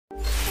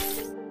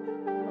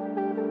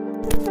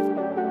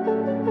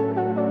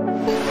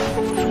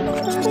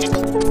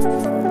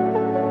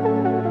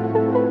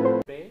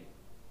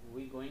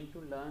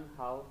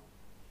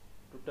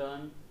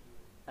turn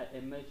an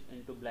image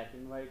into black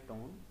and white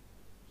tone.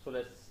 So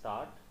let's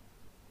start.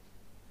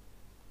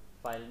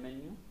 File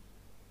menu,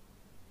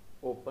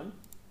 open,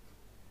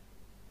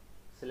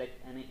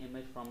 select any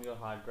image from your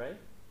hard drive,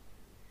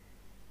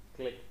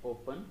 click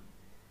open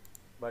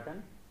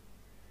button.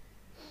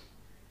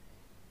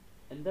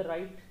 In the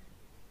right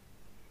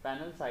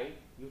panel side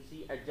you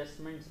see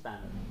adjustments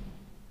panel.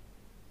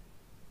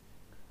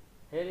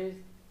 Here is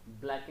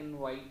black and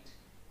white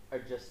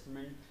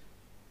adjustment.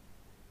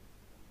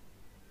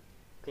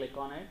 Click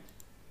on it.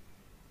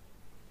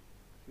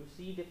 You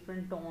see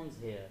different tones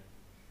here.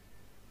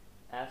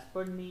 As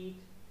per need,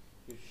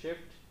 you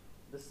shift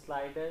the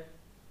slider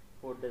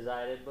for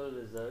desirable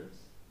results.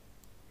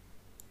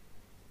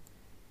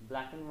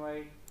 Black and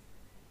white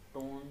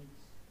tones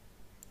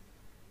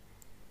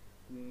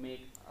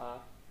make a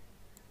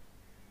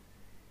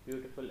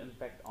beautiful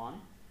impact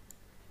on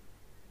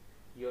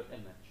your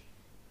image.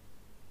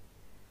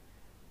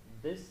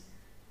 This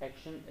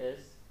action is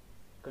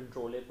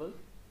controllable.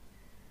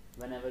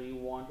 Whenever you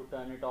want to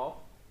turn it off,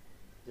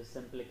 just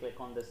simply click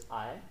on this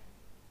eye,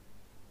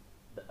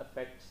 the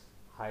effects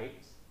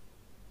hides,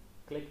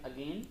 click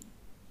again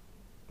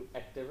to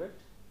activate,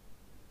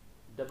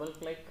 double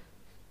click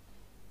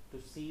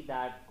to see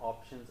that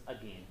options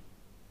again,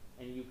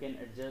 and you can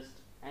adjust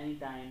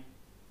anytime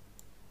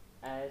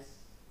as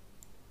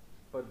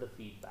per the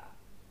feedback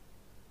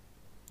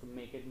to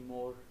make it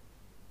more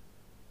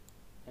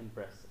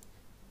impressive.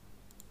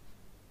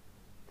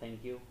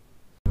 Thank you.